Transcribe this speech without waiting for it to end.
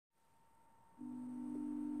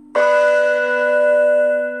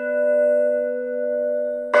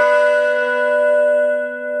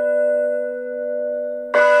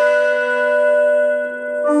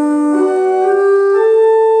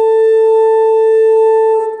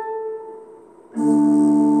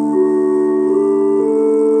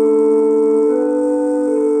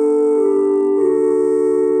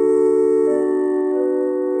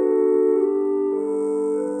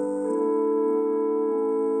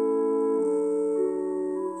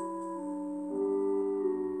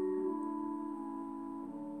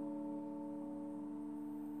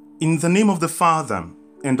In the name of the Father,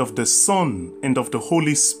 and of the Son, and of the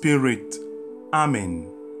Holy Spirit. Amen.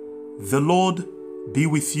 The Lord be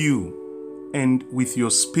with you, and with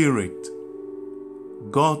your spirit.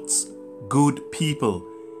 God's good people,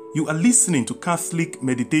 you are listening to Catholic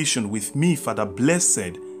Meditation with me, Father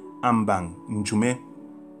Blessed Ambang Njume.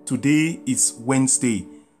 Today is Wednesday,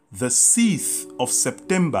 the 6th of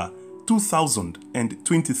September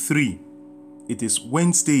 2023. It is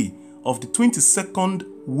Wednesday of the 22nd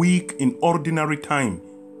week in Ordinary Time,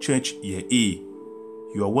 Church Year A.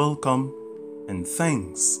 You are welcome and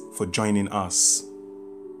thanks for joining us.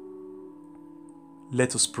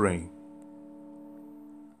 Let us pray.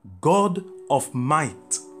 God of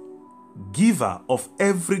might, giver of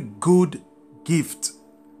every good gift,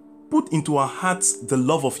 put into our hearts the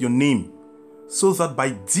love of your name, so that by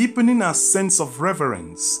deepening our sense of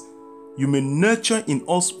reverence, you may nurture in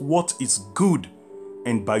us what is good,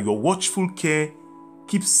 and by your watchful care,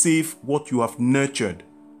 keep safe what you have nurtured.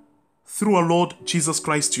 Through our Lord Jesus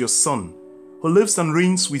Christ, your Son, who lives and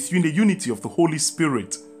reigns with you in the unity of the Holy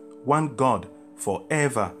Spirit, one God,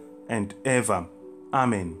 forever and ever.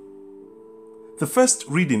 Amen. The first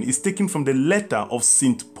reading is taken from the letter of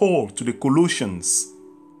St. Paul to the Colossians,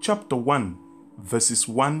 chapter 1, verses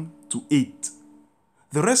 1 to 8.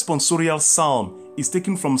 The responsorial psalm is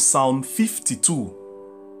taken from Psalm 52.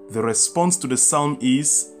 The response to the psalm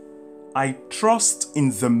is, I trust in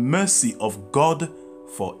the mercy of God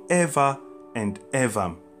forever and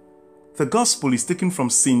ever. The gospel is taken from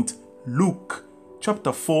St. Luke,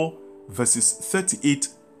 chapter 4, verses 38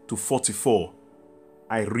 to 44.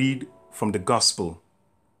 I read from the gospel.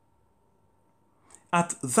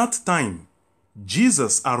 At that time,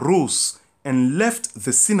 Jesus arose and left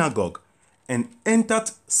the synagogue and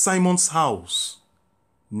entered Simon's house.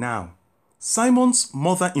 Now, Simon's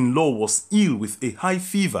mother-in-law was ill with a high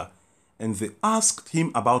fever, and they asked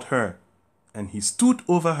him about her. And he stood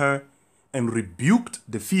over her and rebuked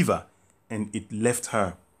the fever, and it left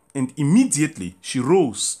her. And immediately she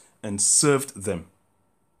rose and served them.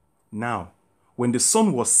 Now, when the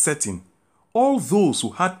sun was setting, all those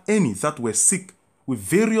who had any that were sick with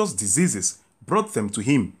various diseases brought them to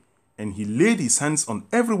him, and he laid his hands on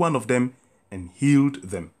every one of them and healed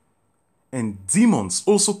them. And demons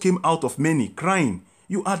also came out of many, crying,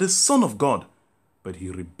 You are the Son of God. But he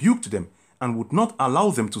rebuked them and would not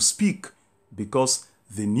allow them to speak, because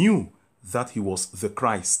they knew that he was the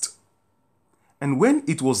Christ. And when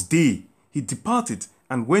it was day, he departed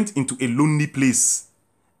and went into a lonely place.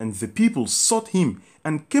 And the people sought him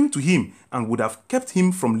and came to him and would have kept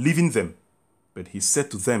him from leaving them. But he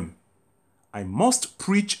said to them, I must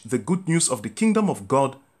preach the good news of the kingdom of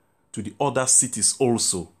God to the other cities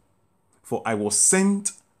also. For I was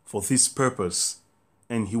sent for this purpose.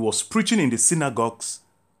 And he was preaching in the synagogues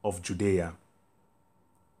of Judea.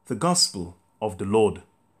 The Gospel of the Lord.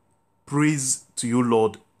 Praise to you,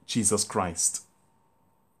 Lord Jesus Christ.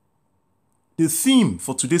 The theme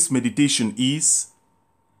for today's meditation is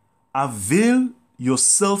Avail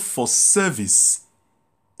yourself for service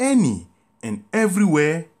any and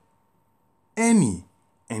everywhere, any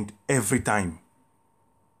and every time.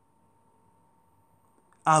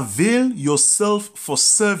 Avail yourself for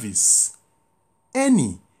service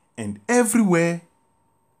any and everywhere,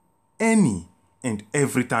 any and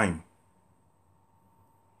every time.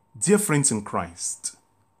 Dear friends in Christ,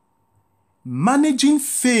 managing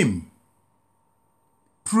fame,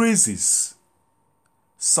 praises,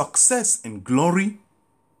 success and glory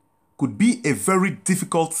could be a very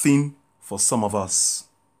difficult thing for some of us.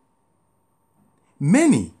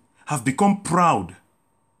 Many have become proud,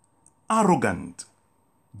 arrogant,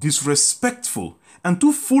 disrespectful, and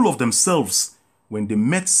too full of themselves when they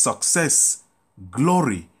met success,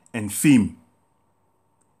 glory, and fame.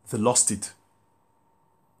 They lost it.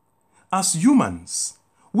 As humans,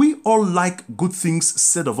 we all like good things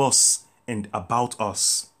said of us and about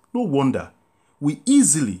us. No wonder we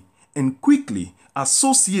easily and quickly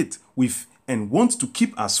associate with and want to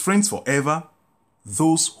keep as friends forever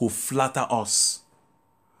those who flatter us,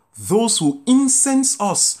 those who incense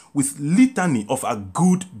us with litany of our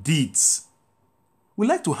good deeds. We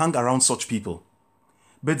like to hang around such people.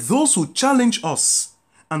 But those who challenge us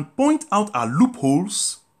and point out our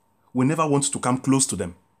loopholes, we never want to come close to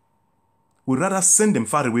them. We rather send them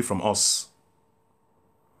far away from us.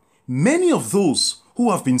 Many of those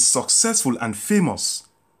who have been successful and famous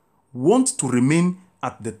want to remain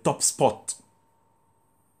at the top spot.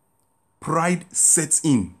 Pride sets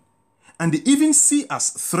in, and they even see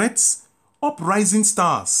as threats uprising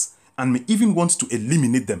stars and may even want to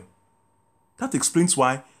eliminate them. That explains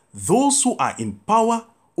why those who are in power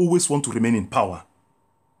always want to remain in power.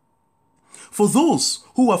 For those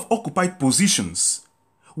who have occupied positions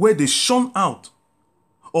where they shone out,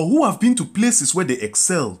 or who have been to places where they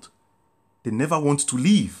excelled, they never want to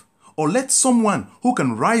leave or let someone who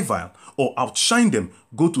can rival or outshine them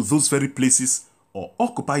go to those very places or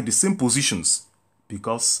occupy the same positions,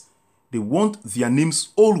 because they want their names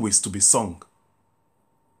always to be sung.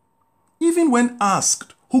 Even when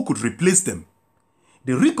asked who could replace them,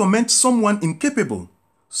 they recommend someone incapable,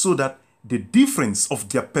 so that the difference of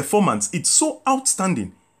their performance is so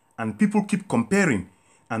outstanding and people keep comparing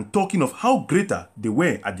and talking of how greater they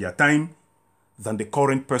were at their time than the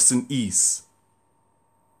current person is.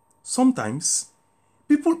 Sometimes,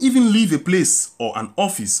 people even leave a place or an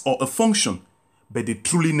office or a function, but they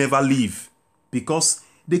truly never leave, because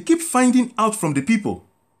they keep finding out from the people,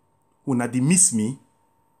 "Una dey miss me?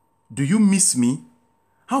 Do you miss me?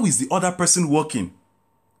 How is the other person working?"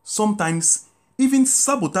 Sometimes even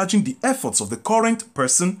sabotaging the efforts of the current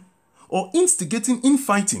person or instigating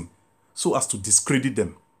infighting so as to discredit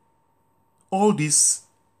them. All this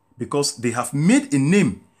because they have made a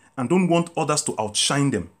name and don't want others to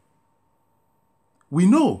outshine them. We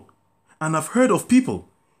know and have heard of people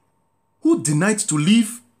who denied to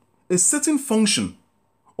leave a certain function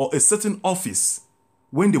or a certain office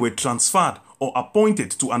when they were transferred or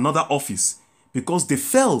appointed to another office, because they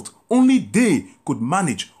felt only they could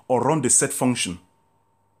manage or run the said function.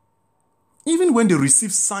 Even when they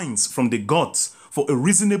receive signs from the gods for a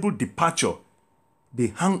reasonable departure, they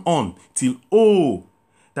hang on till,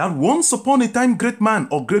 that once upon a time great man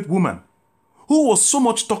or great woman who was so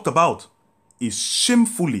much talked about is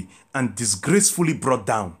shamefully and disgracefully brought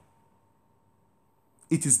down.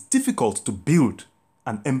 It is difficult to build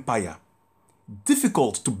an empire,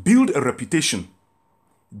 difficult to build a reputation,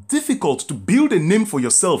 difficult to build a name for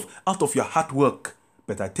yourself out of your hard work.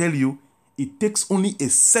 But I tell you, it takes only a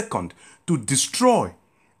second to destroy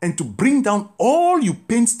and to bring down all you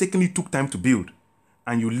painstakingly took time to build,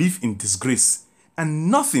 and you live in disgrace,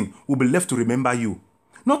 and nothing will be left to remember you,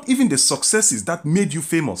 not even the successes that made you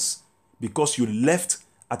famous, because you left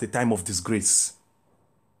at a time of disgrace.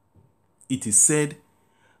 It is said,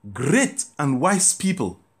 great and wise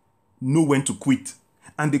people know when to quit,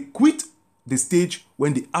 and they quit the stage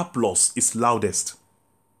when the applause is loudest.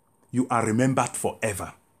 You are remembered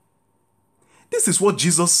forever. This is what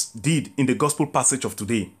Jesus did in the gospel passage of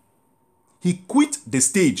today. He quit the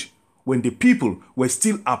stage when the people were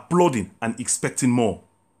still applauding and expecting more.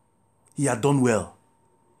 He had done well.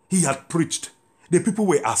 He had preached. The people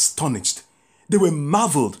were astonished. They were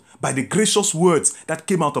marveled by the gracious words that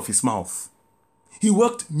came out of his mouth. He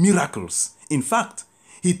worked miracles. In fact,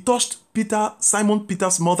 he touched Simon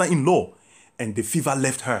Peter's mother-in-law, and the fever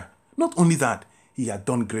left her. Not only that, he had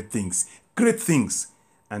done great things.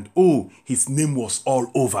 And his name was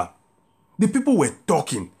all over. The people were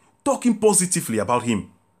talking positively about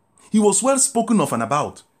him. He was well spoken of and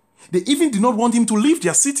about. They even did not want him to leave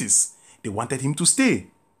their cities. They wanted him to stay.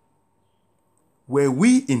 Were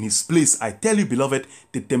we in his place, I tell you, beloved,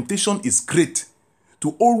 the temptation is great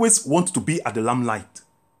to always want to be at the limelight.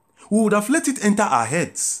 We would have let it enter our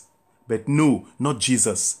heads. But no, not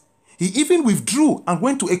Jesus. He even withdrew and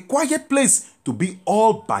went to a quiet place to be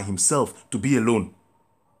all by himself, to be alone.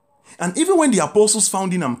 And even when the apostles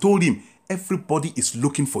found him and told him, everybody is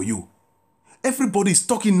looking for you, everybody is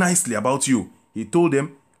talking nicely about you, he told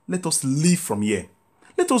them, let us leave from here.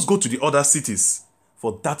 Let us go to the other cities,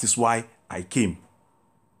 for that is why I came.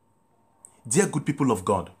 Dear good people of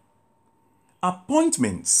God,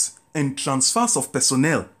 appointments and transfers of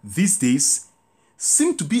personnel these days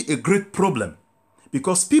seem to be a great problem,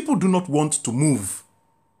 because people do not want to move.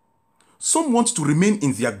 Some want to remain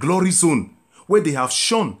in their glory zone where they have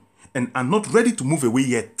shone and are not ready to move away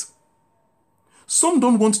yet. Some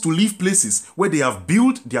don't want to leave places where they have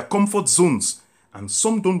built their comfort zones, and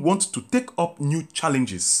some don't want to take up new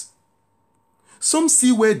challenges. Some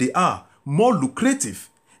see where they are more lucrative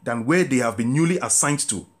than where they have been newly assigned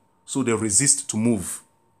to, so they resist to move.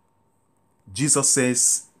 Jesus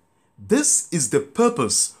says, this is the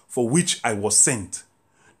purpose for which I was sent,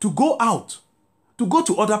 to go out, to go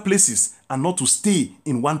to other places and not to stay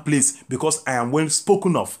in one place because I am well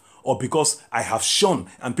spoken of or because I have shone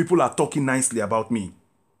and people are talking nicely about me.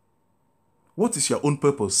 What is your own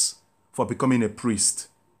purpose for becoming a priest?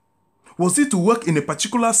 Was it to work in a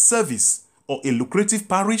particular service or a lucrative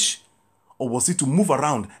parish? Or was it to move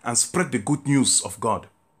around and spread the good news of God?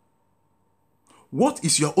 What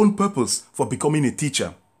is your own purpose for becoming a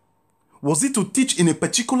teacher? Was it to teach in a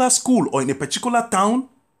particular school or in a particular town?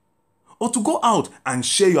 Or to go out and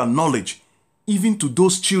share your knowledge, even to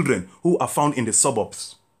those children who are found in the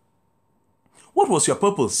suburbs? What was your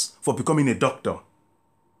purpose for becoming a doctor?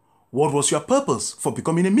 What was your purpose for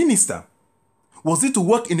becoming a minister? Was it to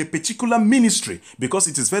work in a particular ministry because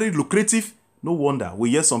it is very lucrative? No wonder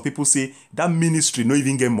we hear some people say that ministry no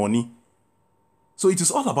even get money. So it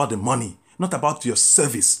is all about the money, not about your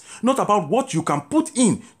service, not about what you can put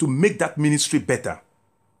in to make that ministry better.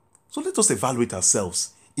 So let us evaluate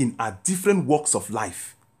ourselves in our different walks of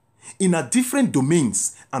life, in our different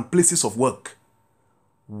domains and places of work.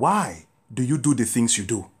 Why do you do the things you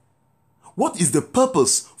do? What is the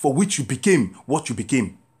purpose for which you became what you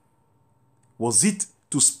became? Was it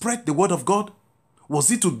to spread the word of God?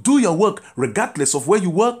 Was it to do your work regardless of where you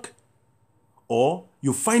work? Or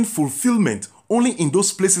you find fulfillment only in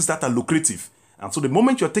those places that are lucrative, and so the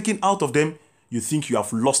moment you're taken out of them, you think you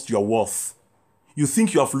have lost your worth. You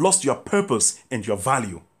think you have lost your purpose and your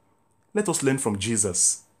value. Let us learn from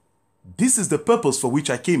Jesus. This is the purpose for which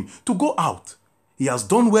I came, to go out. He has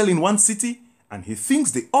done well in one city, and he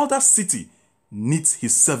thinks the other city needs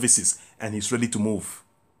his services, and he's ready to move.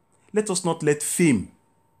 Let us not let fame,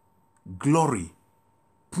 glory,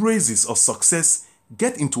 praises, or success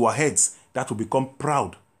get into our heads that will become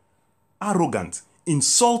proud, arrogant,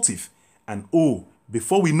 insultive, and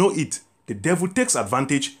before we know it, the devil takes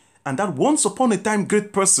advantage, and that once upon a time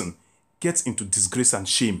great person gets into disgrace and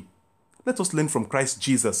shame. Let us learn from Christ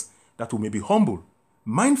Jesus that we may be humble,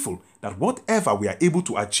 mindful that whatever we are able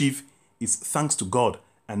to achieve is thanks to God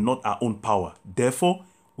and not our own power. Therefore,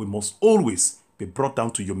 we must always be brought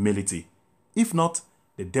down to humility. If not,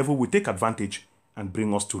 the devil will take advantage and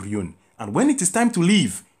bring us to ruin. And when it is time to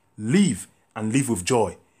leave, leave and live with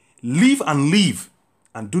joy. Live and live,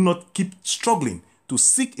 and do not keep struggling to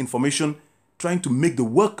seek information, trying to make the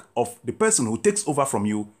work of the person who takes over from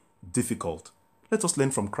you difficult. Let us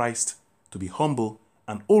learn from Christ to be humble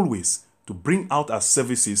and always to bring out our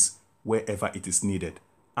services wherever it is needed.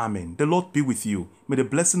 Amen. The Lord be with you. May the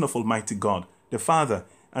blessing of Almighty God, the Father,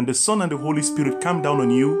 and the Son, and the Holy Spirit come down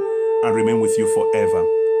on you and remain with you forever.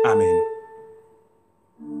 Amen.